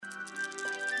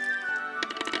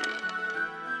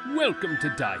Welcome to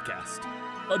Diecast,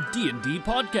 a D&D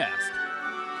podcast.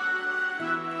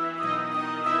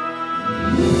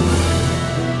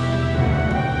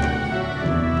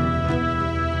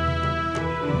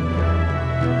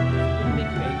 Does it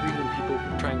make you angry when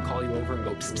people try and call you over and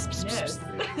go psst, psst, psst,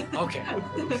 psst? Okay.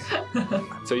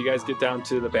 So you guys get down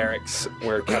to the barracks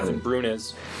where Captain Brune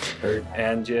is,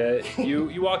 and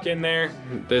you walk in there.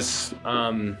 This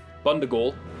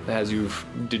Bundagol, as you've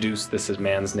deduced this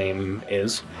man's name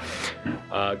is,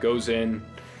 goes in,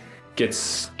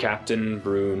 gets Captain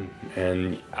Brune,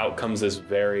 and out comes this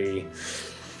very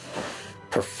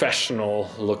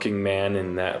professional-looking man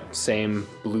in that same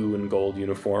blue and gold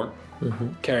uniform,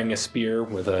 carrying a spear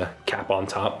with a cap on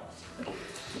top.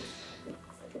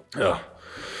 Oh.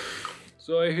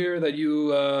 So I hear that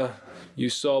you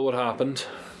saw what happened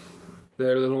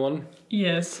there, little one?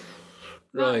 Yes.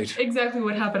 Right. Not exactly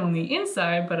what happened on the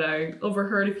inside, but I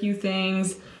overheard a few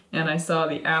things and I saw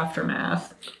the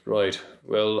aftermath. Right.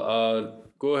 Well,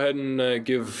 go ahead and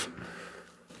give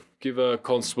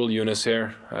Constable Eunice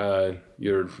here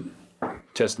your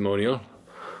testimonial,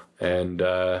 and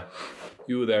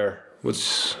you there.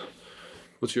 What's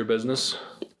your business?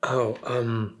 Oh,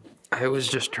 I was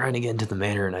just trying to get into the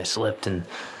manor and I slipped, and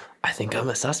I think I'm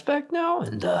a suspect now,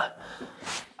 and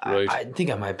Right. I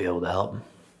think I might be able to help.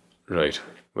 Right.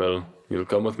 Well, you'll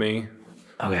come with me,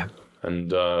 Okay.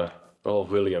 and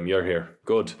William, you're here.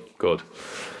 Good.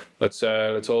 Let's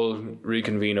all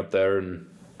reconvene up there,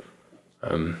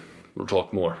 and we'll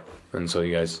talk more. And so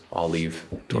you guys all leave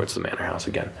towards the manor house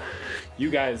again. You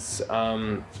guys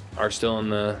are still in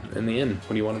the inn. What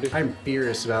do you want to do? I'm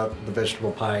furious about the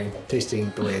vegetable pie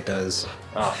tasting the way it does.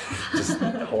 Oh, just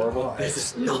horrible.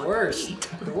 It's the worst.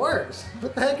 The worst.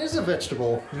 What the heck is a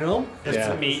vegetable? You know?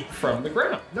 Yeah. Meat from the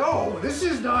ground. No, this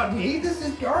is not meat. This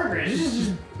is garbage. This is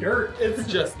just dirt. It's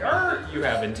just dirt. You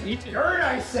haven't eaten. Dirt,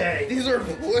 I say. These are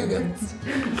ligaments.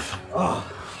 Oh.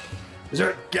 Is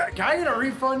there? Can I get a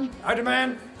refund? I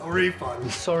demand a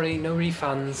refund. Sorry, no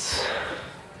refunds.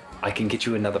 I can get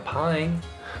you another pie.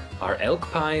 Our elk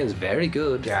pie is very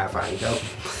good. Yeah, fine. Go.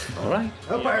 All right.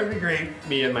 That pie would be great.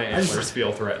 Me and my antlers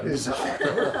feel threatened.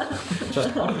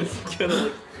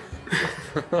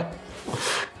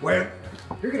 Well,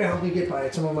 you're gonna help me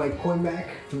get some of my coin back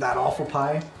from that awful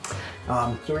pie.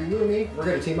 So you and me, we're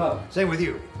gonna team up. Same with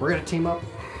you. We're gonna team up.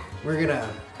 We're gonna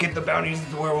get the bounties of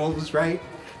the werewolves, right?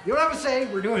 You don't have to say.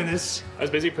 We're doing this. I was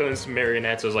busy putting some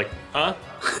marionettes. I was like, huh?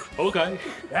 Okay.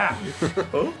 Yeah.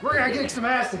 We're gonna kick some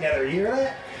ass together. You hear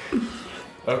that?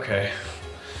 Okay.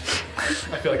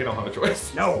 I feel like I don't have a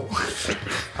choice. No.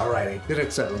 Alrighty. Then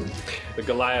it's settled. The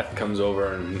Goliath comes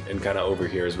over and kind of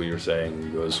overhears what you're saying. He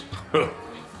goes,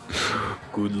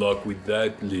 "Good luck with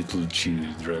that, little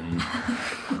children."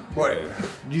 What?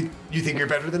 You think you're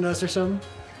better than us or something,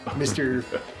 Mister?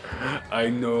 I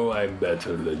know I'm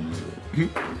better than you,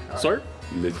 Sir?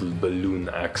 little balloon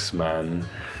axe man.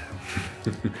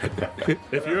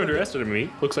 If you underestimated me,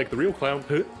 looks like the real clown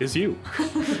is you.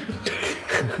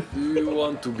 Do you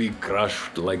want to be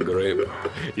crushed like grape?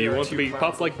 You want to be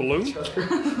popped like balloon?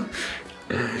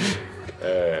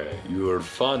 You're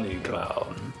funny,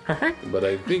 clown. But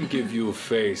I think if you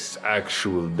face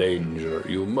actual danger,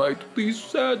 you might be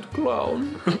sad,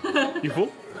 clown. You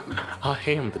fool? I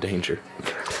am the danger.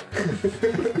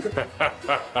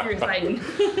 You're exciting.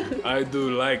 I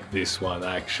do like this one,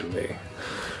 actually.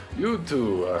 You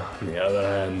two, on the other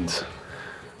hand,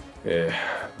 a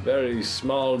very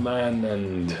small man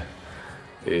and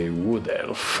a wood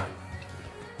elf.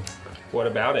 What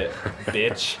about it,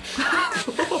 bitch?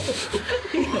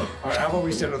 Alright, how about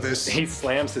we settle this? He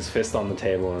slams his fist on the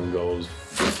table and goes,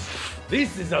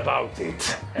 "This is about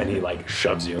it." And he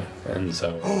shoves you. And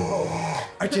so,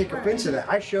 I take offense to that.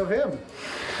 I shove him.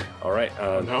 all right,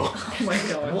 No. Oh my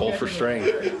god. roll for strength.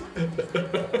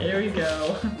 Here we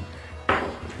go.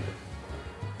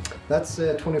 That's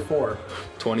 24.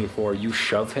 24. You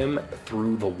shove him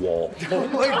through the wall. Oh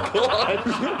my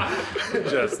god!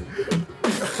 Just.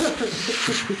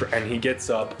 And he gets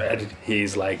up and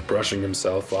he's brushing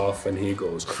himself off, and he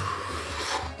goes.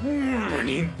 And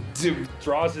he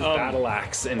draws his battle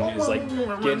axe and he's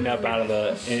getting up out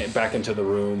of back into the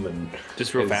room, and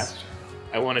Just real his- fast.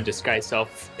 I want to disguise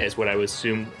self as what I would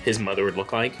assume his mother would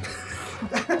look like.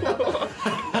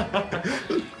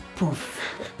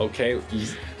 Okay,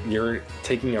 you're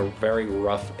taking a very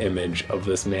rough image of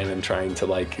this man and trying to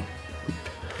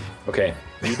Okay,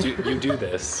 you do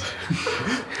this,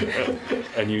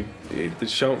 and you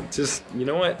show. Just, you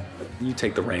know what? You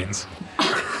take the reins.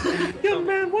 Young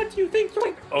man, what do you think?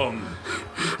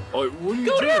 What are you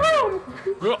Go to your room!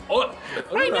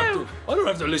 I don't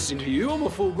have to listen to you. I'm a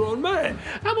full-grown man.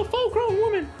 I'm a full-grown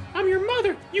woman. I'm your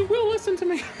mother. You will listen to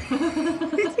me.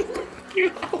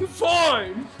 I'm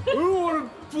fine. I don't want to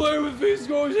play with these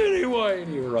guys anyway.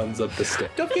 And he runs up the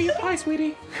stairs. Don't get your pie,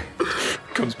 sweetie.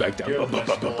 Comes back down.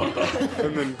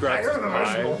 And then grabs his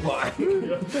pie.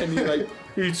 And he like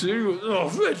eats it. He goes, oh,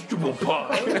 vegetable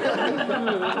pie.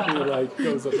 He like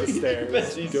goes up the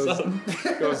stairs. He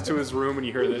goes to his room and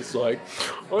you hear this like,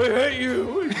 I hate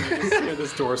you. And you just hear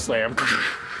this door slam.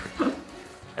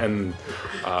 And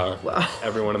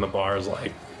everyone in the bar is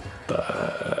like,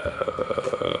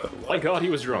 My God, he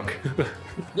was drunk.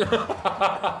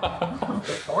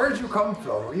 Where'd you come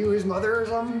from? Were you his mother or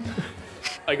something?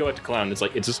 I go up to Clown. It's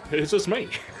like, it's just me.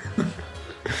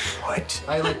 What?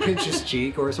 I like pinch his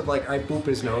cheek or something, like I boop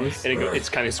his nose. And it's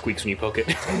kind of squeaks when you poke it.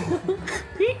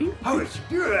 How did you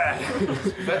do that?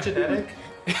 Is that genetic?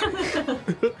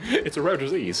 It's a rare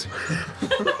disease.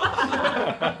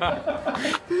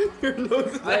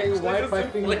 I wipe my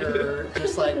finger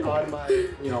just like on my,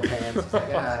 pants. It's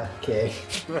like, okay.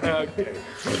 Okay.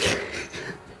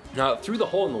 Now, through the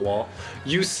hole in the wall,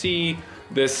 you see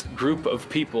this group of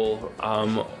people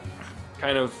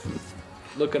kind of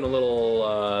looking a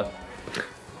little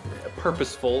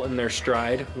purposeful in their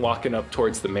stride, walking up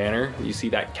towards the manor. You see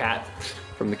that cat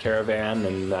from the caravan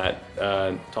and that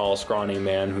tall, scrawny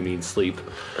man who needs sleep.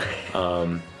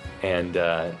 Leading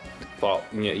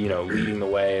the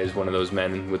way is one of those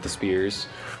men with the spears.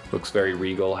 Looks very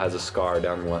regal, has a scar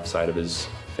down the left side of his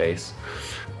face.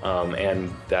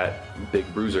 And that big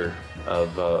bruiser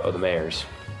of the mayor's.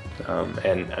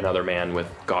 And another man with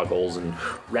goggles and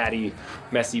ratty,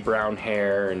 messy brown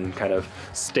hair and kind of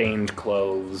stained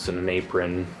clothes and an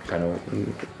apron, kind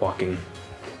of walking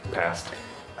past.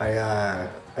 I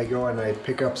go and I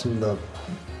pick up some of the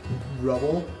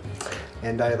rubble,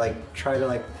 and I try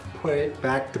to put it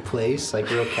back to place,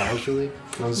 real casually.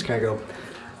 I'll just kind of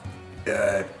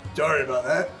go, sorry about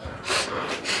that.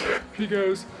 She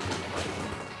goes,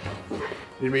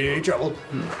 Didn't mean any trouble.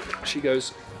 She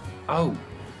goes, oh,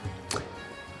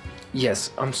 yes,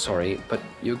 I'm sorry, but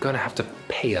you're gonna have to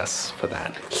pay us for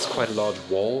that. It's quite a large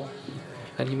wall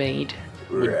that you made.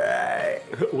 Right.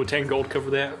 Would 10 gold cover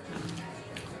that?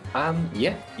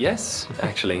 Yes,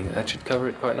 actually, that should cover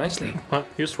it quite nicely. Well,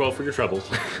 here's 12 for your troubles.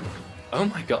 Oh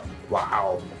my god.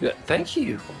 Wow. Yeah, thank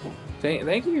you.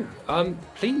 Thank you.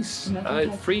 Please,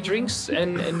 free drinks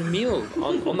and a meal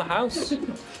on the house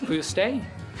for your stay.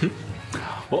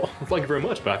 Well, thank you very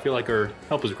much, but I feel like our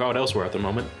help is required elsewhere at the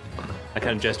moment. I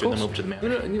kind of gestured them over to the man.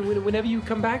 Whenever you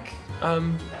come back,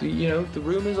 the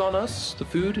room is on us, the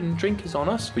food and drink is on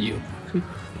us for you.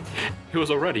 He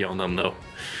was already on them, though.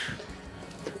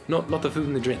 Not the food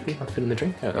and the drink. Not the food and the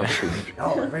drink? Okay.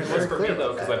 Oh, man, That's for me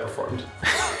though, because I performed.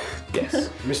 Yes.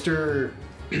 Mr.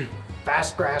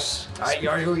 Fastgrass, I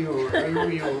owe you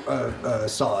a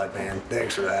solid, man.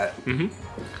 Thanks for that. Mm-hmm.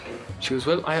 She goes,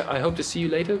 well, I hope to see you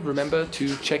later. Remember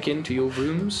to check into your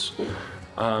rooms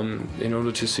in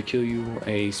order to secure you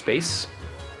a space.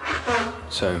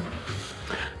 So,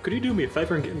 Could you do me a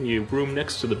favor and get me a room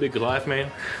next to the big Goliath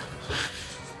man?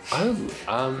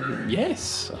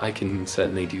 Yes, I can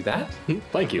certainly do that.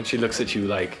 Thank you. And she looks at you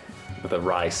with a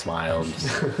wry smile. And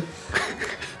just,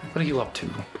 what are you up to?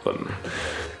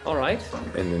 All right.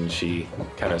 And then she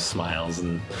kind of smiles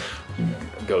and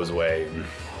goes away and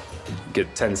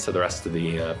tends to the rest of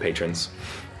the patrons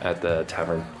at the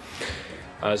tavern.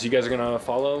 So you guys are gonna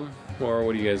follow, or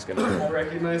what are you guys gonna do? I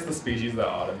recognize the species that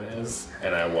Autumn is,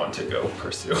 and I want to go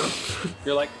pursue.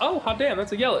 You're like, oh, hot damn,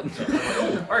 that's a Yellet.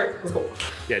 All right, let's go.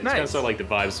 Yeah, it's kind of sort of like the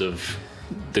vibes of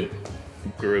the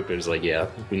group is like, yeah,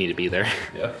 we need to be there.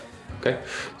 Yeah. Okay,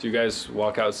 so you guys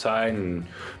walk outside and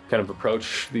kind of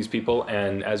approach these people,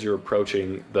 and as you're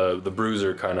approaching, the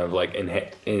bruiser kind of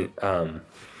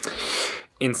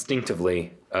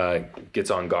instinctively gets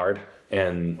on guard,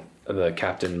 and the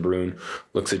Captain Brune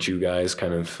looks at you guys,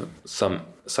 kind of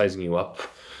sizing you up,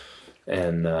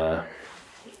 and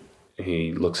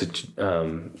he looks at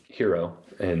Hero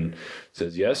and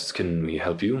says, "Yes, can we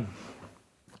help you?"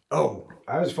 Oh,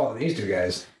 I was following these two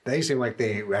guys. They seem like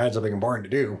they had something important to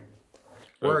do.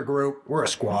 We're a group. We're a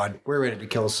squad. We're ready to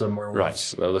kill some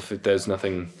werewolves. Right. Well, if there's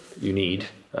nothing you need,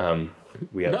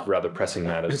 we have rather pressing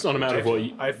matters. It's not a matter of what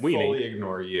I we fully need.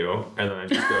 ignore you, and then I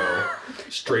just go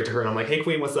straight to her, and I'm like, "Hey,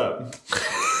 Queen, what's up?"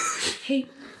 Hey,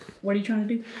 what are you trying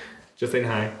to do? Just saying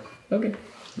hi. Okay.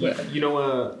 You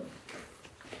know,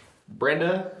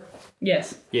 Brenda?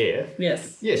 Yes. Yeah.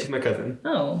 Yes. Yeah, she's my cousin.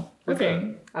 Oh,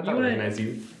 okay. I thought You I wanna- recognized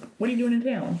you. What are you doing in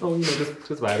town? Oh, just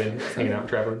vibing, just hanging out,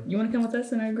 traveling. You want to come with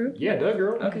us in our group? Yeah, duh,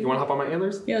 girl. Okay. You want to hop on my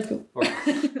antlers? Yeah, let's go.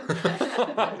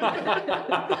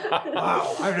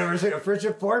 Wow, I've never seen a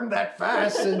friendship form that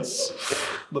fast since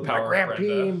The my power of grand Brenda.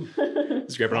 team.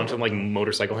 Just grab it onto like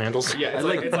motorcycle handles. Yeah, it's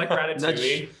like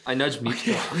Ratatouille. I nudged me.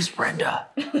 Who's Brenda?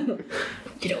 You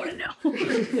don't want to know.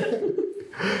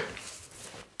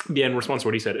 Yeah, in response to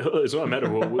what he said, it's not a matter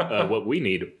of what we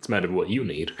need, it's a matter of what you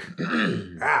need.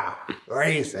 What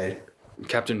do you say?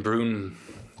 Captain Brune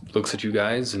looks at you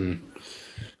guys and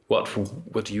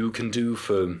what you can do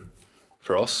for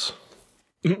us.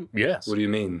 Yes. What do you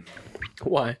mean?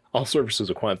 Why? All services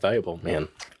are quite valuable and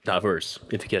diverse,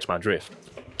 if you catch my drift.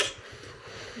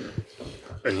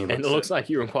 And And it looks like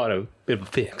you're in quite a bit of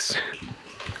a fix.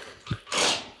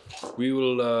 we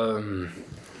will.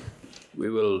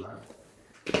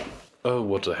 Oh,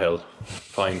 what the hell?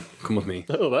 Fine, come with me.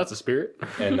 Oh, that's a spirit.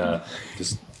 And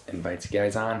just invites you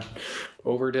guys on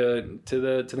over to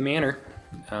the manor.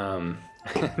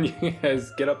 You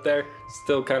guys get up there.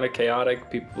 Still kind of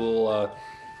chaotic. People a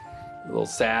little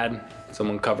sad.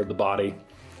 Someone covered the body.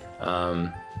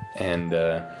 And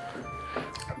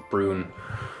Brune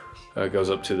goes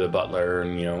up to the butler,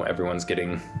 and everyone's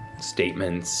getting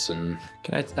statements. And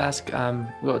Can I ask,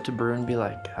 go up to Brew and be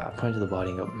like, point to the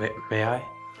body and go, may I?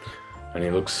 he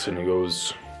looks and he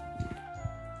goes,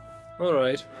 "All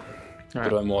right,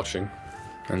 but I'm watching."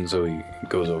 And so he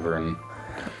goes over and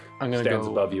I'm gonna stands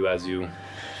go. above you as you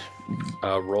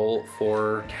roll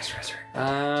for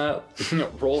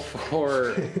roll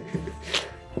for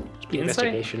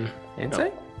Investigation.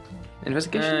 Insight?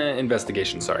 Investigation?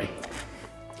 investigation. Sorry.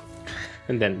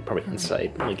 And then probably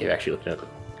insight. Like you actually looked at it.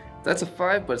 That's a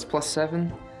 5, but it's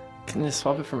 +7. Can I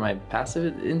swap it for my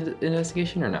passive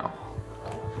investigation or no?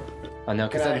 Oh no,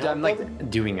 because Can I I'm help like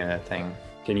doing a thing.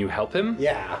 Can you help him?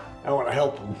 Yeah, I want to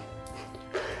help him.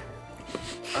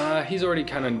 He's already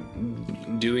kind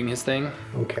of doing his thing.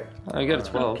 Okay. I got a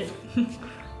 12. Okay.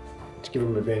 Let's give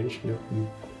him advantage. No.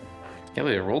 Can't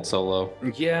believe I rolled so low.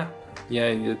 Yeah,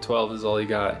 the 12 is all you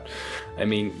got. I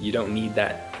mean, you don't need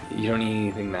that. You don't need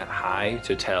anything that high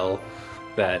to tell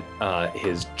that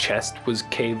his chest was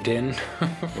caved in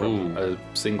from a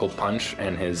single punch,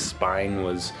 and his spine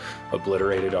was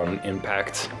obliterated on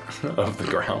impact of the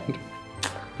ground.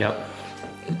 Yep.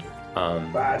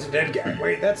 Wow, it's a dead guy.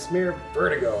 Wait, that's mere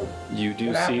vertigo. You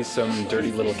do see some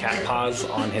dirty little cat paws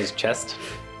on his chest.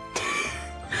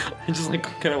 I just like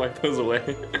kind of wipe those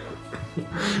away.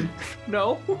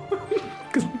 No,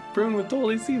 because Brune would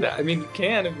totally see that. I mean, you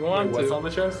can if you want What's to. on the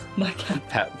chest? My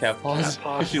cat. Cat paws.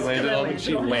 She landed on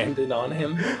She landed on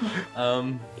him.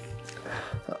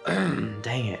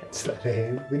 Dang it. It's not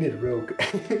him. We need a rogue.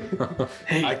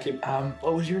 Hey, I can.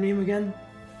 what was your name again?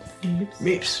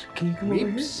 Meeps. Can you come over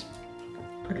here?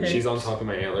 Okay. She's on top of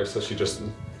my antlers, so she just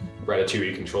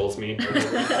Ratatouille controls me.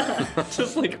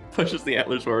 Just like pushes the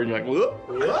antlers forward and you're like,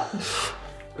 what?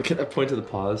 Look at that point to the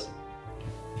paws.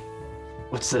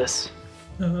 What's this?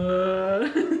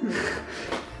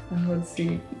 Let's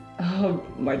see. Oh,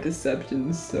 my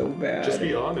deception's so bad. Just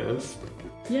be honest.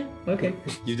 Yeah, okay.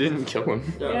 You didn't kill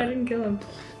him. Yeah, I didn't kill him.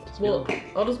 Well,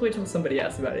 I'll just wait till somebody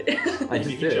asks about it. I just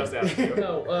He did. just asked you.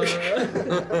 No, I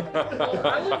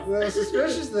was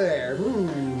Suspicious there.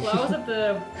 Well, I was at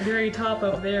the very top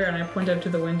up there, and I pointed up to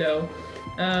the window.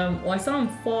 Well, I saw him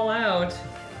fall out,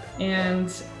 and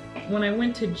when I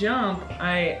went to jump,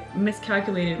 I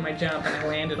miscalculated my jump, and I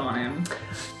landed on him.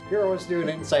 Hero wants to do an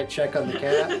insight check on the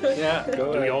cat. Yeah, go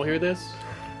Do we ahead. all hear this?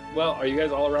 Well, are you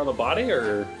guys all around the body,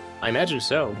 or I imagine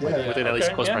so. Yeah. Within at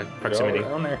least close proximity. Go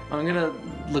around there. I'm gonna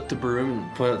look to Broom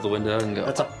and point out the window and go.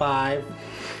 That's a 5.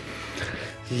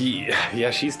 Yeah,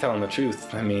 she's telling the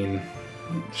truth. I mean,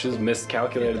 she's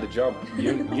miscalculated the jump.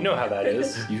 You know how that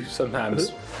is. You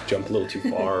sometimes jump a little too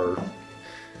far. Or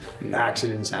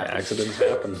Accidents happen. accidents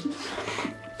happen.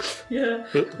 Yeah.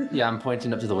 Yeah, I'm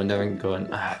pointing up to the window and going,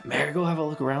 may I go have a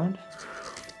look around?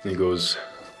 And he goes,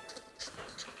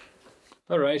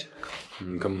 "All right,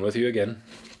 I'm coming with you again."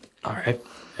 All right.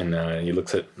 And he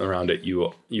looks around at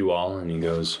you all, and he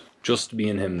goes, "Just me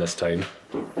and him this time.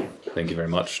 Thank you very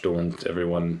much. Don't want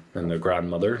everyone and their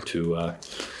grandmother to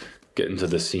get into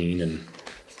the scene and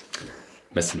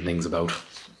messing things about."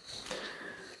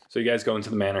 So you guys go into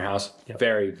the manor house. Yep.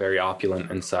 Very, very opulent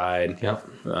inside. Yep.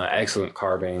 Excellent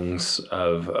carvings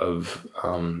of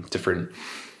different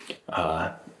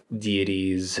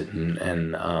deities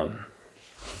and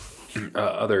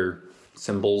other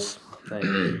symbols that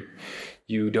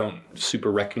you don't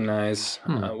super recognize.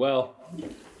 Well,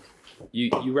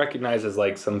 you recognize as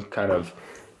like some kind of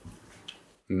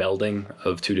melding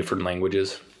of two different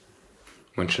languages,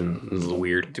 which is a little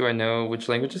weird. Do I know which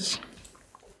languages?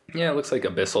 Yeah, it looks like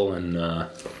Abyssal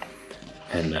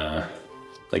and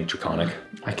like Draconic.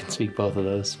 I can speak both of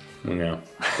those. Yeah.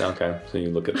 Okay. So you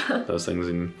look at those things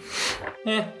and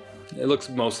it looks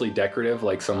mostly decorative,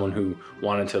 like someone who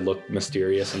wanted to look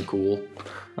mysterious and cool.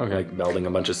 Okay. Like melding a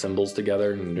bunch of symbols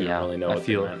together and didn't really know what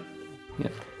they meant. Yeah.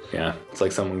 Yeah. It's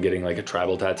like someone getting like a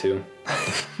tribal tattoo.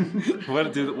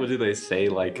 What do they say?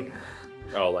 Like,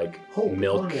 Oh, like Oh,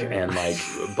 milk butter. and like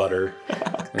butter.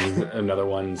 And another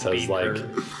one says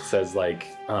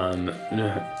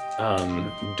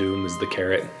doom is the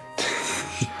carrot.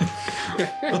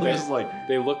 there's like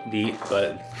They look neat,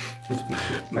 but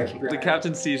the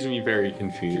captain seems to be very Keep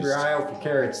confused. your eye out for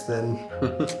carrots, then.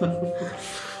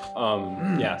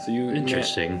 yeah. So you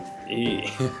Interesting.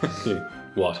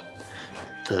 What?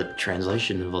 The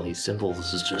translation of all these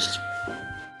symbols is just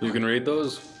You can read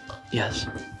those? yes.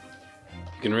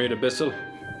 You can read Abyssal?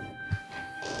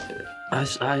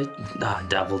 I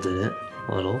dabbled in it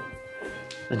a little,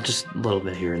 and just a little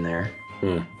bit here and there.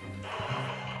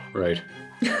 Right.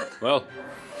 Well,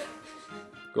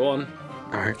 go on.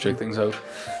 All right, Check things out.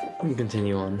 we can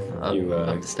continue on up, You,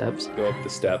 up the steps. Go up the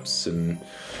steps and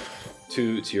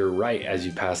to your right as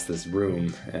you pass this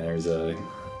room, and there's a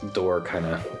door kind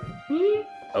of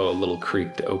a little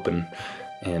creaked open,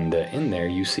 and in there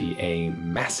you see a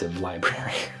massive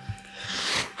library.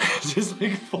 Just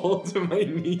like fall to my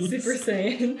knees. Super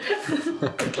Saiyan.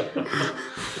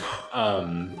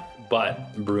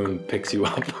 But Brune picks you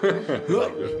up.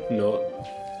 Like, no,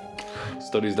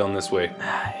 study's done this way,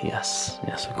 Yes,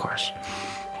 of course.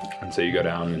 and so you go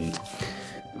down and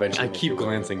eventually I keep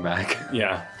glancing back.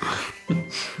 Yeah.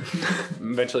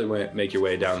 Eventually make your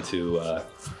way down to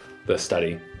the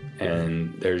study,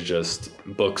 and there's just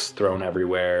books thrown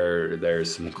everywhere.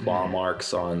 There's some claw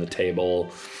marks on the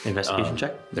table. Investigation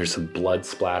check There's some blood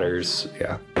splatters.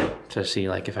 Yeah. to see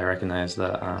like if I recognize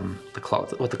the claw,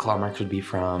 what the claw marks would be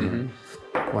from.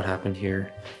 What happened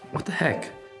here? What the heck?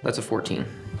 That's a 14.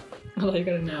 Oh, you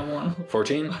got a nat one.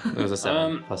 14? It was a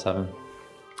 7 plus 7.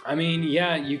 I mean,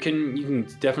 yeah, you can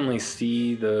definitely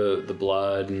see the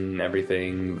blood and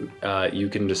everything. You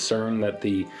can discern that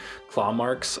the claw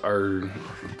marks are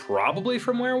probably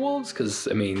from werewolves, because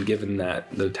I mean, given that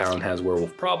the town has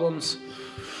werewolf problems.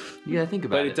 Yeah, think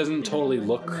about But it doesn't totally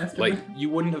look like you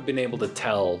wouldn't have been able to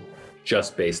tell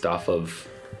just based off of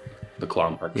the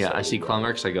claw marks. Yeah, I see claw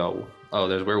marks. I go, oh,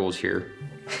 there's werewolves here.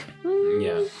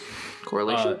 Yeah.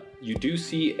 Correlation. You do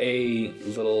see a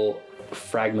little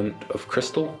fragment of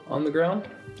crystal on the ground,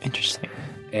 Interesting.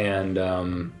 and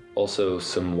also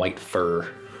some white fur.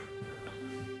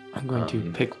 I'm going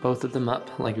to pick both of them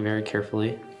up like very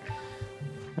carefully,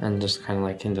 and just kind of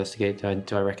like investigate.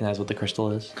 Do I recognize what the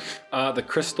crystal is? The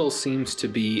crystal seems to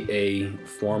be a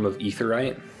form of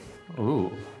etherite.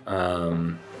 Ooh.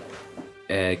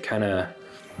 A kind of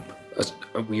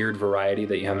a weird variety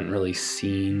that you haven't really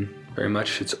seen very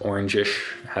much. It's orangish,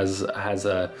 has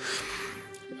a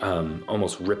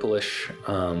almost ripple-ish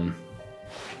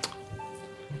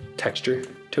texture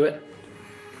to it,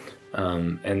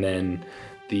 and then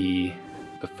the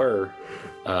fur,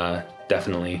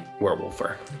 definitely werewolf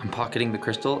fur. I'm pocketing the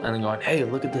crystal and then going, hey,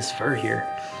 look at this fur here.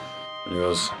 And he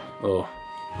goes, "Oh,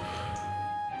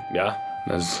 yeah,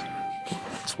 that's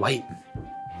white.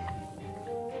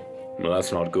 Well,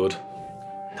 that's not good.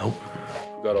 Nope.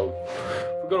 We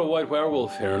got a white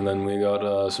werewolf here, and then we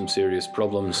got some serious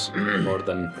problems. more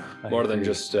than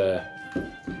just a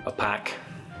pack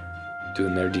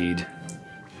doing their deed.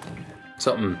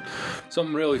 Something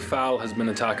really foul has been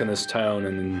attacking this town,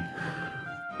 and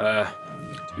to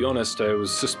be honest, I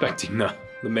was suspecting the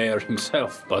mayor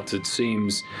himself, but it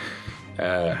seems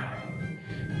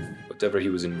whatever he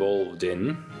was involved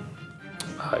in,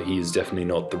 he is definitely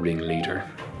not the ringleader.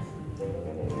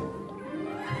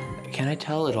 Can I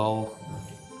tell at all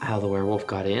how the werewolf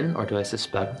got in, or do I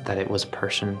suspect that it was a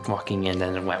person walking in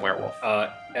and it went werewolf?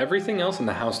 Everything else in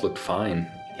the house looked fine,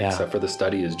 Yeah. except for the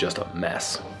study is just a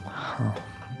mess.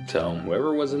 So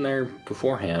whoever was in there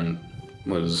beforehand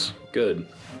was good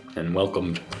and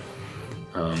welcomed,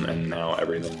 and now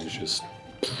everything is just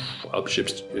up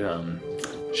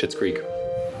Schitt's Creek.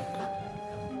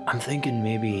 I'm thinking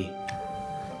maybe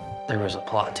there was a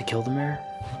plot to kill the mayor.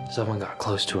 Someone got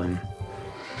close to him.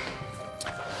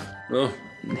 Well,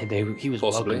 He was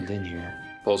Possibly. welcomed in here.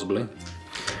 possibly.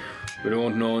 We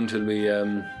don't know until we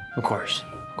Of course.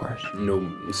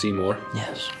 see more.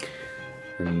 Yes.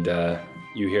 And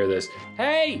you hear this,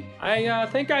 "Hey, I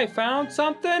think I found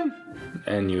something."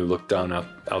 And you look down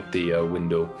out the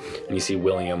window, and you see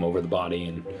William over the body,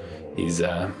 and he's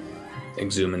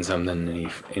exhuming something,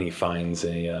 and he finds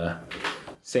a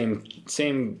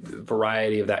same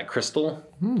variety of that crystal,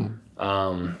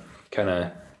 kind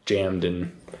of jammed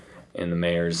in the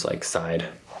mayor's like side.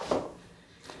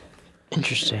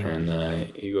 Interesting.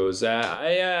 And he goes,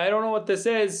 I don't know what this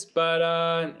is,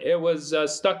 but it was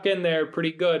stuck in there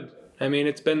pretty good. I mean,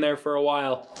 it's been there for a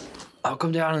while. I'll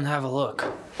come down and have a look.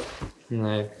 And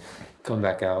I come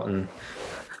back out, and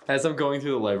as I'm going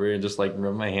through the library and just like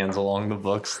rub my hands along the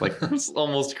books, like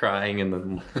almost crying, and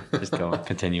then just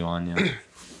continue on. Yeah.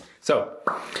 So,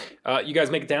 you guys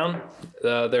make it down.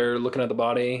 They're looking at the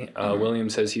body. William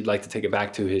says he'd like to take it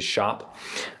back to his shop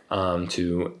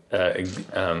to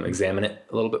examine it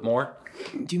a little bit more.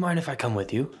 Do you mind if I come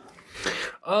with you?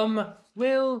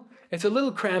 Well, it's a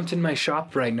little cramped in my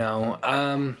shop right now.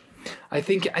 I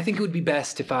think it would be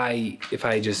best if I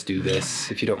just do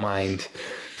this, if you don't mind.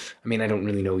 I mean, I don't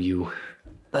really know you.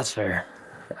 That's fair.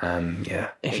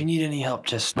 Yeah. If you need any help,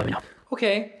 just let me know.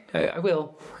 Okay, I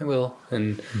will.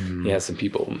 And he has some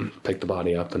people pick the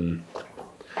body up and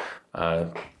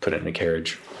put it in a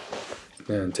carriage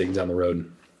and take it down the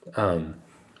road. And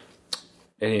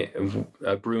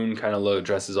Brune kind of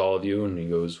addresses all of you, and he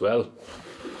goes, well,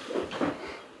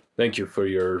 thank you for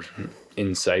your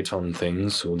insight on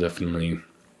things. We'll definitely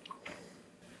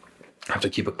have to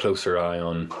keep a closer eye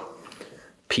on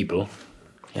people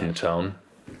in the town,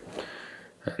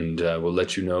 and we'll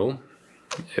let you know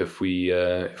if we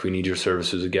need your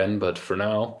services again. But for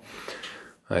now,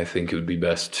 I think it would be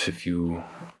best if you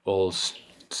all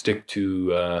stick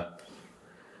to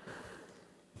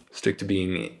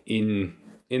being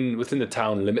in within the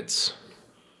town limits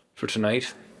for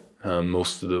tonight.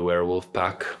 Most of the werewolf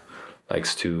pack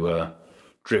likes to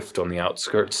drift on the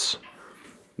outskirts.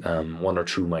 One or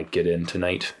two might get in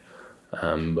tonight,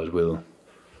 but we'll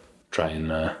try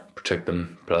and protect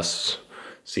them. Plus,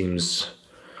 seems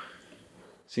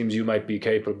you might be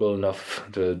capable enough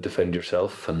to defend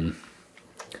yourself, and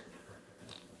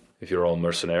if you're all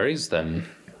mercenaries, then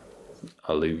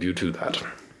I'll leave you to that.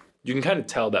 You can kind of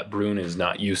tell that Brune is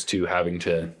not used to having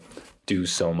to do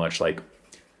so much like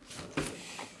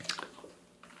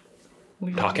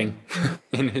talking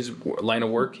in his line of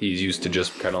work. He's used to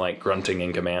just kind of like grunting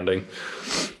and commanding,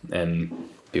 and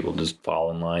people just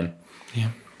fall in line.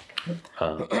 Yeah.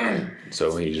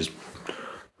 So he just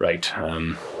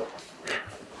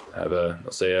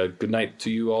I'll say a good night to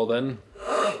you all then.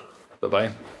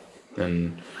 Bye-bye.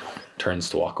 And turns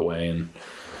to walk away, and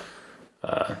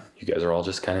you guys are all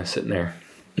just kind of sitting there.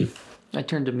 I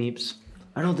turn to Meeps.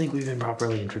 I don't think we've been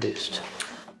properly introduced.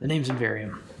 The name's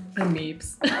Invarium. I'm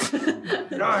Meeps.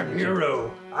 And I'm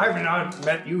Hero. I've not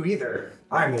met you either.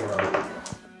 I'm Hero.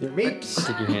 You're Meeps.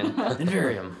 Take your hand.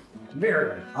 Invarium.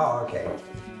 Very. Oh, okay.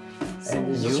 And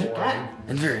is this your cat?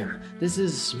 Invarium. This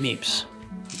is Meeps.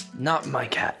 Not my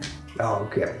cat. Oh,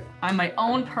 okay. I'm my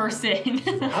own person.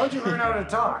 How'd you learn how to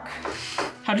talk?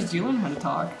 How did you learn how to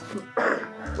talk?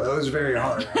 Well, it was very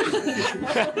hard.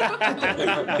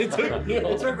 it took a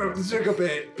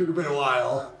bit of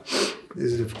while. It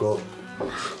was difficult.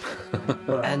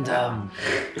 And,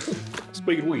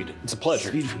 Speaking of weed, it's a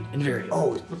pleasure. Invarium.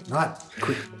 Oh, not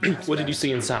quick. What did you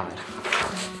see inside?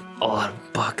 A lot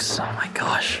of bucks. Oh my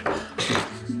gosh.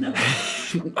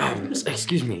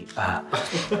 Excuse me.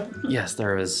 Yes,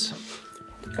 there was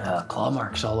claw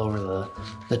marks all over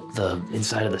the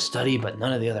inside of the study, but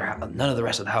none of the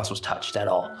rest of the house was touched at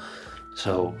all.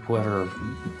 So whoever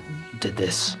did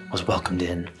this was welcomed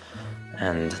in,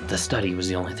 and the study was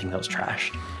the only thing that was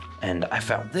trashed. And I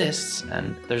found this,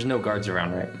 and there's no guards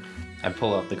around, right? I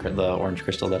pull out the orange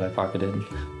crystal that I pocketed.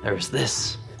 There was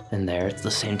this in there. It's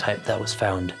the same type that was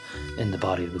found in the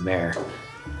body of the mayor.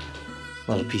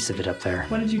 A little piece of it up there.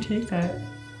 Why did you take that?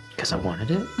 Because I wanted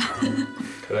it.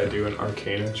 Could I do an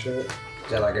Arcana check?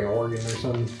 Is that like an organ or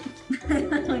something?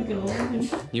 Like an organ.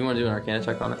 You want to do an Arcana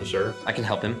check on it? Sure. I can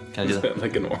help him. Can I do that?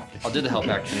 Like an orc. I'll do the help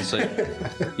action, so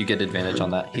you get advantage on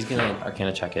that. He's gonna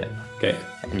Arcana check it, Okay.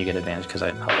 and you get advantage because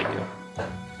I helped you.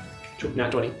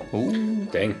 Not 20. Ooh.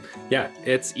 Dang. Yeah,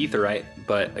 it's etherite,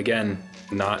 but again,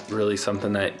 not really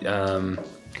something that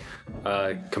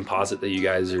composite that you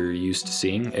guys are used to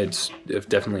seeing. It's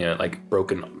definitely a like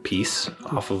broken piece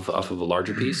off of a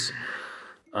larger piece,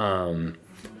 and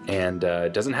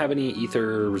it doesn't have any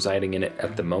ether residing in it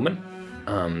at the moment.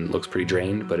 Looks pretty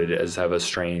drained, but it does have a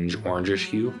strange orangish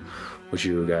hue, which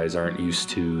you guys aren't used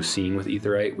to seeing with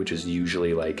etherite, which is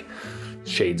usually like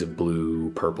shades of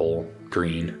blue, purple,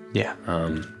 green. Yeah.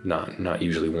 Not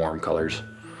usually warm colors,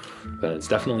 but it's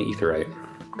definitely etherite.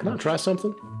 Can I try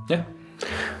something? Yeah.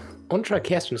 I want to try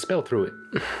casting a spell through it.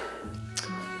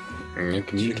 And you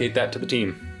communicate that to the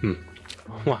team.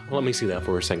 Well, let me see that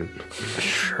for a second.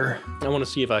 Sure. I want to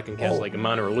see if I can cast like a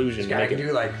minor illusion. Yeah, I Make can it,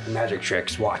 do like magic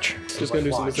tricks. Watch. just gonna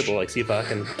do something simple, like see if I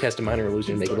can cast a minor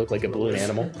illusion, make it look like a balloon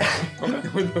animal.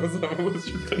 Does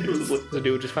it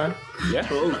do it just fine? Yeah.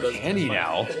 Candy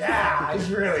now. Yeah, it's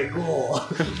really cool.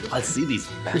 Let's see these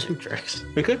magic tricks.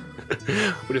 Okay.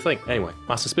 What do you think? Anyway,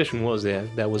 my suspicion was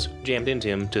that was jammed into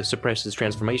him to suppress his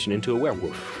transformation into a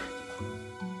werewolf.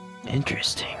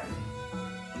 Interesting.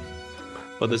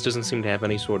 But this doesn't seem to have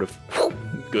any sort of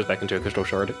goes back into a crystal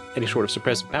shard, any sort of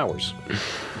suppressive powers.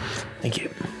 Thank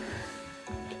you.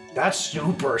 That's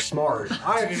super smart.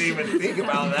 I didn't even think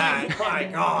about that. My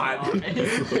God.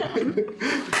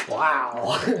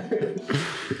 Wow.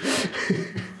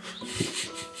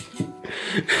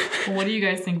 What do you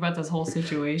guys think about this whole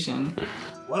situation?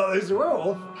 Well, there's a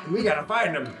werewolf. And we gotta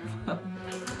find him.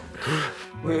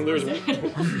 Well, there's.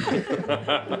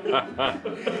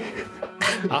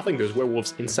 I think there's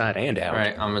werewolves inside and out. All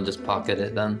right, I'm gonna just pocket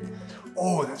it then.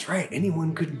 Oh, that's right.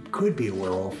 Anyone could be a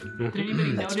werewolf. Did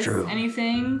anybody That's notice true.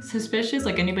 anything suspicious?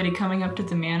 Like anybody coming up to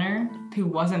the manor who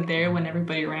wasn't there when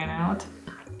everybody ran out?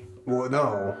 Well,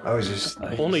 no. I was just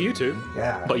Only you two,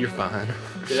 yeah. but you're fine.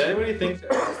 Did anybody think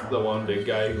that was the one big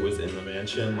guy who was in the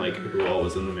mansion? Like, who all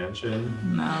was in the mansion?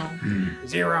 No.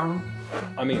 Zero.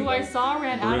 I mean, Who I saw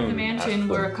ran out of the Room mansion asked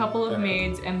were them. a couple of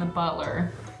maids and the butler.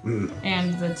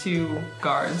 And the 2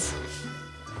 guards.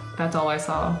 That's all I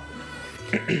saw.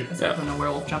 Aside from the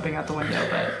werewolf jumping out the window,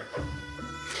 but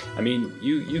I mean,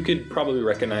 you could probably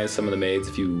recognize some of the maids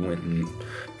if you went and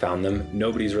found them.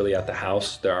 Nobody's really at the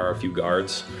house. There are a few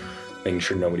guards, making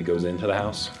sure nobody goes into the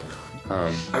house.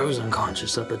 I was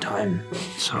unconscious at the time,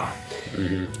 so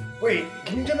Wait,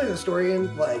 can you tell me the story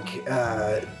in like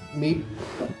me?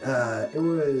 It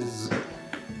was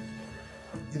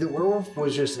the werewolf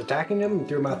was just attacking him and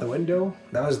threw him out the window.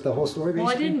 That was the whole story, basically.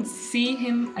 well, I didn't see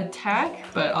him attack,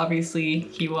 but obviously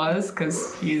he was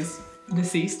because he's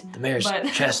deceased. the mayor's But-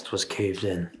 chest was caved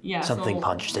in. Yeah, Something so-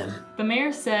 punched him. The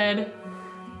mayor said,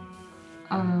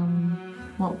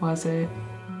 what was it?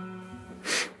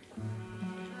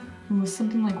 It was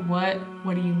something like,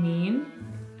 what do you mean?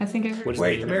 I think I heard.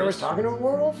 Wait, the mayor was talking to a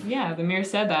werewolf? Yeah, the mayor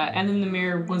said that, and then the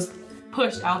mayor was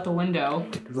pushed out the window.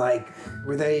 Like,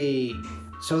 were they?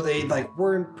 So they like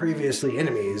weren't previously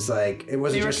enemies. Like it They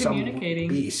wasn't were just some communicating.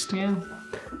 beast. Yeah.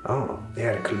 Oh, they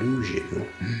had a collusion.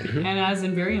 And as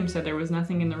Inverium said, there was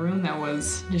nothing in the room that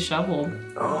was disheveled.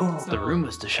 Oh. So The room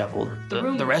was disheveled. The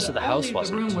room- rest of the house only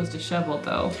wasn't. The room was disheveled,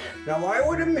 though. Now, why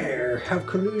would a mayor have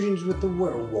collusions with the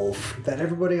werewolf that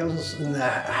everybody else in the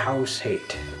house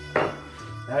hate?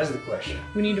 That is the question.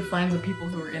 We need to find the people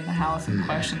who were in the house and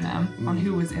question them on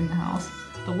who was in the house.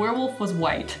 The werewolf was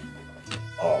white.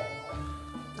 Oh,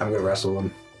 I'm gonna wrestle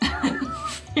him.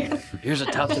 Here's a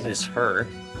tuft of his fur.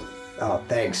 Oh,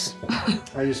 thanks.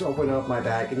 I just open up my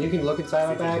bag, and you can look inside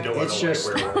my bag. It's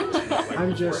just,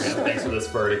 I'm just, Thanks for this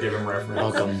fur to give him reference.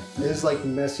 Welcome. it's like the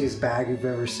messiest bag you've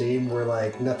ever seen, where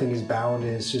like nothing is bound,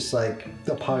 and it's just like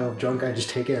the pile of junk. I just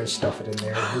take it and stuff it in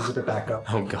there, and zip it back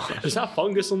up. Oh god. Is that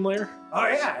fungus in there? Oh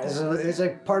yeah, it's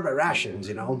like part of my rations,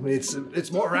 you know.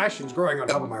 It's more rations growing on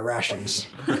top of my rations.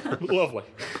 Lovely.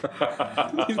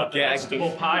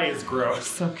 Vegetable pie is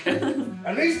gross.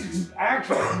 At least it's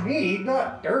actual meat,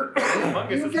 not dirt.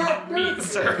 You got dirt,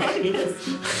 sir.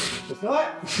 It's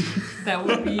not. That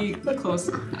would be close.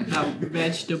 Not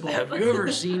vegetable. Have you ever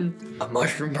seen a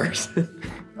mushroom person?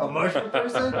 A mushroom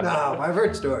person? No, I've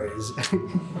heard stories.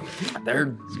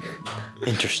 They're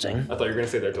interesting. I thought you were gonna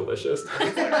say they're delicious.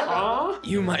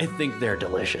 You might think they're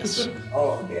delicious,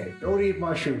 Oh, okay. Don't eat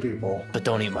mushroom people. but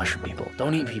don't eat mushroom people.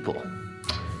 Don't eat people.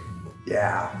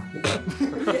 Yeah.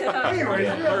 Anyway,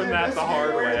 learned that the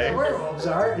hard where way. the werewolves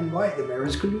are and why the mayor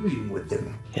is collusion with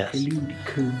them. Yes.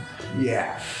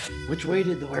 Yeah. Which way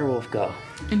did the werewolf go?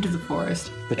 Into the forest.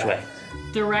 Which way?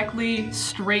 Directly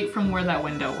straight from where that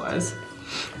window was.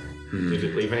 Did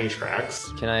it leave any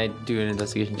tracks? Can I do an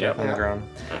investigation check on the Yeah. ground?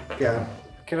 Yeah.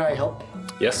 Can I help?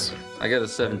 Yes. I got a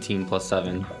 17 plus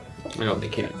 7. I don't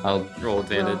think I'll roll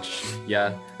advantage.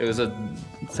 Yeah, it was a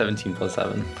 17 plus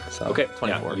 7. So Okay.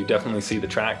 24. Yeah, you definitely see the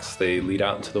tracks. They lead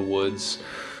out into the woods,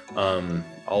 all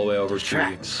the way over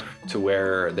to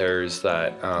where there's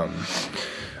that.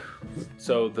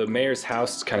 So the mayor's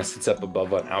house kind of sits up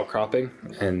above an outcropping,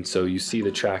 and so you see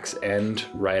the tracks end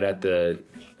right at the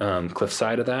cliff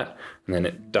side of that, and then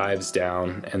it dives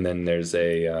down, and then there's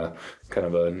a kind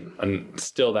of a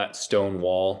still that stone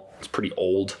wall. It's pretty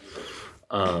old,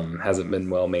 hasn't been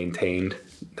well maintained.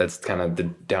 That's kind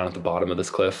of down at the bottom of this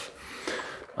cliff,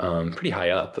 pretty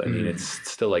high up. I mean, it's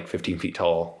still like 15 feet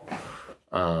tall,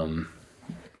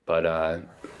 but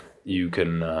you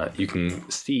can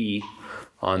see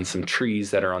on some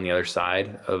trees that are on the other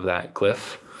side of that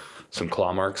cliff some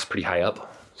claw marks pretty high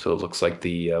up. So it looks like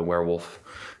the werewolf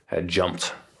had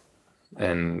jumped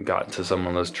and got to some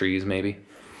of those trees, maybe.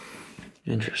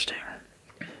 Interesting.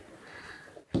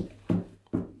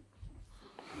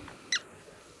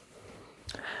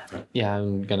 Yeah,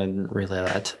 I'm gonna relay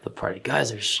that to the party.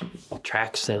 Guys, there's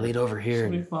tracks that lead over here.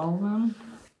 Should we And follow them?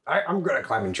 I'm good at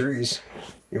climbing trees.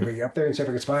 You want me to get up there and see if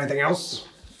I can spot anything else?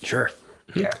 sure.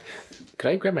 Yeah. Could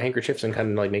I grab my handkerchiefs and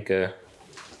kind of like make a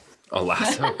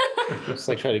lasso just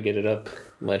like try to get it up,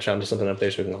 latch onto something up there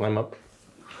so we can climb up?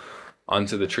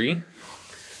 onto the tree,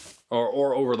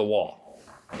 or over the wall.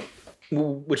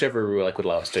 Whichever like would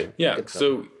allow us to. Yeah. get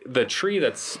So the tree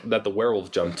that the werewolf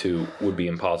jumped to would be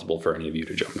impossible for any of you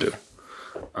to jump to.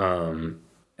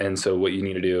 And so what you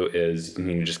need to do is you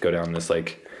need to just go down this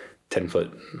like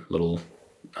 10-foot little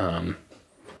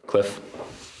cliff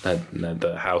that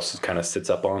the house kind of sits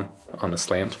up on a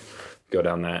slant. Go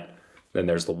down that. Then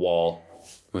there's the wall,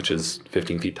 which is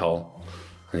 15 feet tall,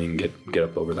 and you can get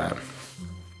up over that.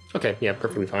 Okay, yeah,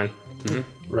 perfectly fine.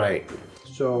 Right.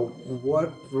 So,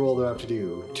 what roll do I have to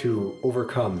do to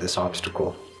overcome this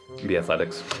obstacle? Be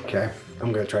athletics. Okay.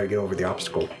 I'm going to try to get over the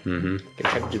obstacle. Can I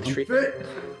try to do the tree? Fit.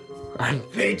 I'm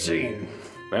 18.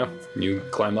 Yeah, you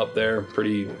climb up there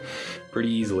pretty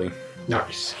easily.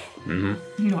 Nice.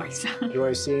 Nice. Do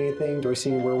I see anything? Do I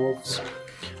see any werewolves?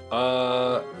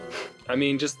 I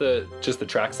mean, just the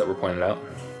tracks that were pointed out,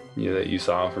 that you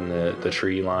saw from the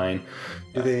tree line.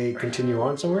 Do they continue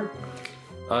on somewhere?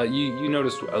 You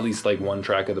noticed at least like one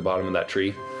track at the bottom of that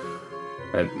tree,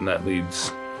 that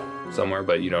leads somewhere,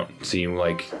 but you don't seem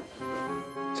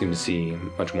to see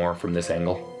much more from this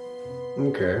angle.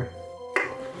 Okay.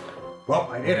 Well,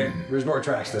 I did it. There's more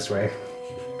tracks this way.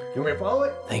 You want me to follow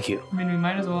it? Thank you. I mean, we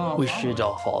might as well. We follow should it.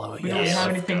 all follow it. We don't Yes. have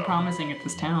anything promising at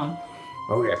this town.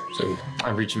 Okay. So I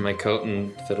reach in my coat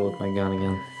and fiddle with my gun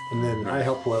again. And then I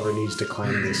help whoever needs to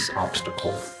climb this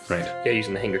obstacle. Right. Yeah,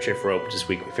 using the handkerchief rope, just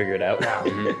we can figure it out.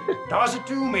 Toss it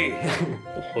to me.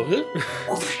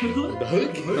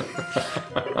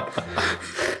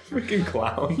 Freaking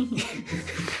clown.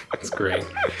 That's great.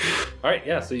 All right,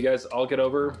 yeah. So you guys all get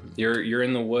over. You're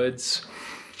in the woods,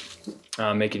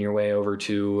 making your way over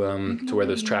to where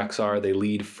those tracks are. They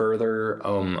lead further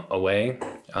away,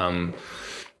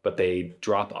 but they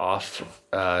drop off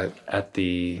at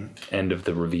the end of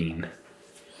the ravine.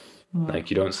 Like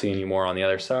you don't see any more on the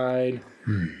other side.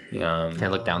 Can I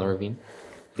look down the ravine?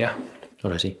 Yeah, What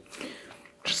do I see?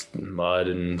 just mud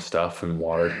and stuff and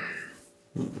water.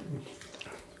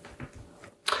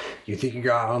 You think you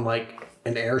got on like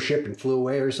an airship and flew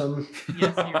away or something?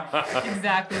 Yes, you're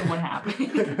exactly what happened.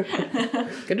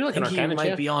 Can I do like an I think you arcana might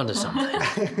check? be onto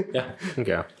something. Yeah.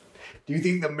 Okay. Do you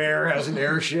think the mayor has an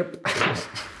airship?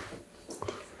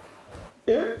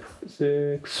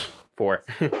 6. 4.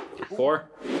 4?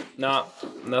 No,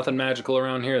 nothing magical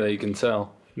around here that you can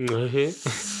tell.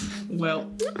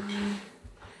 Well,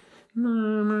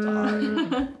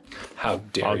 How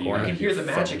dare you? Foghorn. Hear the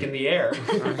magic in the air.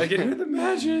 I can hear the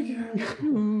magic.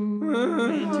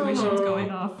 intuition's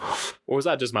going off. Or was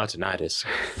that just my tinnitus?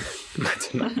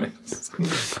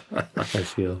 I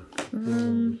feel.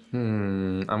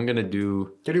 I'm gonna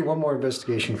do Can I do one more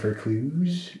investigation for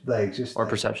clues? Like just or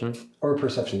perception. or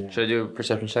perception. Yeah. Should I do a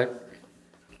perception check?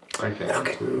 I can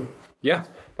too. Yeah.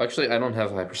 Actually, I don't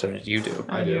have high perception. You do.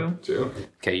 I do. Too.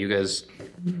 Okay, you guys.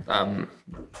 Do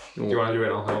you want to do it?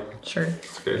 I'll help. Sure.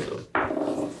 Okay, so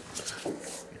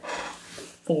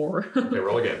 4. okay,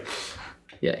 roll again.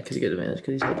 Yeah, because you get advantage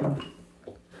because he's helping.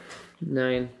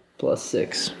 9 plus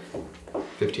 6.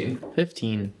 15.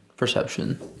 15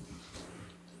 perception.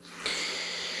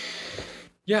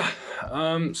 Yeah.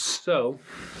 So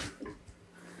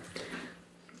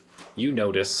you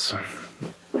notice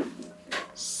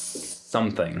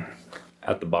something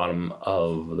at the bottom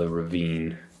of the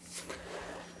ravine.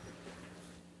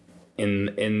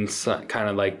 In kind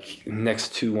of like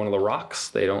next to one of the rocks.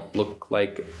 They don't look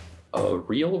like a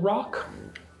real rock.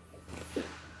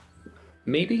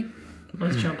 Maybe.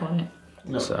 Let's jump on it.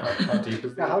 So How deep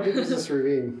is Now, how deep is this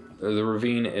ravine? the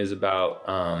ravine is about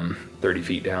 30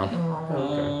 feet down,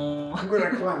 I'm good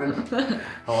at climbing.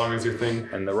 How long is your thing?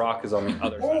 and the rock is on the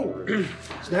other side of the Oh, ravine.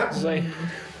 snap!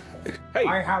 Hey.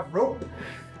 I have rope.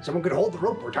 Someone could hold the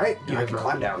rope. We're tight. I can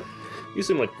climb down. You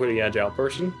seem like a pretty agile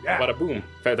person. Yeah. Bada boom,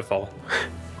 feather fall.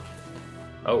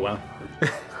 Oh wow.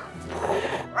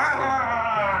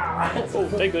 Ah! Oh,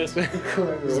 take this.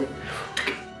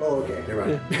 Oh, okay. Never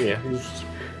mind. Yeah.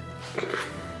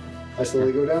 I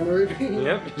slowly go down the ravine.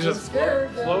 Yep, I'm scared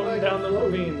that I floating might down the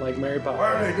float. ravine like Mary What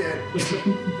Poppins. I did.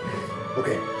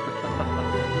 Okay,